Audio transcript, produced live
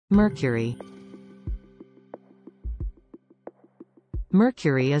Mercury.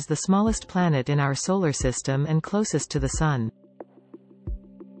 Mercury is the smallest planet in our solar system and closest to the Sun.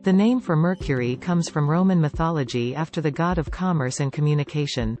 The name for Mercury comes from Roman mythology after the god of commerce and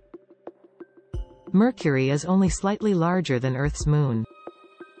communication. Mercury is only slightly larger than Earth's moon.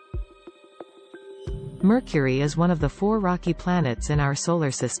 Mercury is one of the 4 rocky planets in our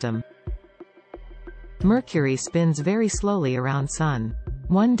solar system. Mercury spins very slowly around Sun.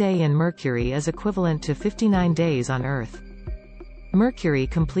 One day in Mercury is equivalent to 59 days on Earth. Mercury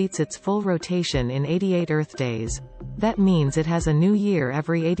completes its full rotation in 88 Earth days. That means it has a new year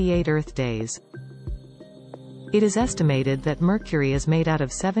every 88 Earth days. It is estimated that Mercury is made out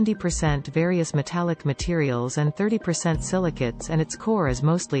of 70% various metallic materials and 30% silicates, and its core is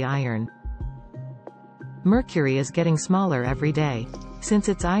mostly iron. Mercury is getting smaller every day, since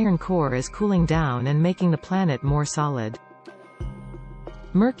its iron core is cooling down and making the planet more solid.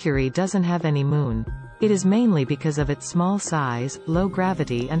 Mercury doesn't have any moon. It is mainly because of its small size, low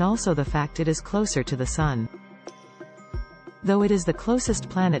gravity, and also the fact it is closer to the Sun. Though it is the closest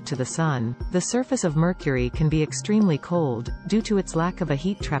planet to the Sun, the surface of Mercury can be extremely cold, due to its lack of a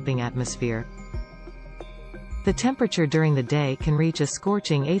heat-trapping atmosphere. The temperature during the day can reach a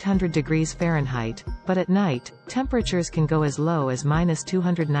scorching 800 degrees Fahrenheit, but at night, temperatures can go as low as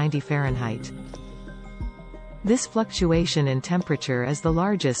 -290 Fahrenheit. This fluctuation in temperature is the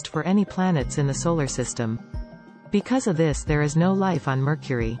largest for any planets in the solar system. Because of this, there is no life on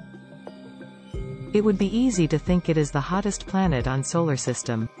Mercury. It would be easy to think it is the hottest planet on solar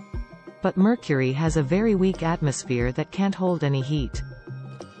system. But Mercury has a very weak atmosphere that can't hold any heat.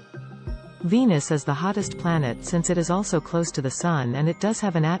 Venus is the hottest planet since it is also close to the Sun, and it does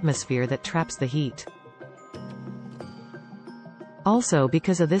have an atmosphere that traps the heat. Also,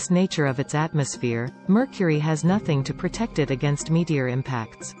 because of this nature of its atmosphere, Mercury has nothing to protect it against meteor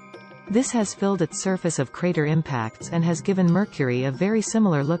impacts. This has filled its surface of crater impacts and has given Mercury a very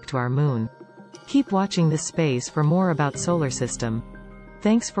similar look to our Moon. Keep watching this space for more about solar system.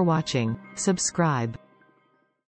 Thanks for watching. Subscribe.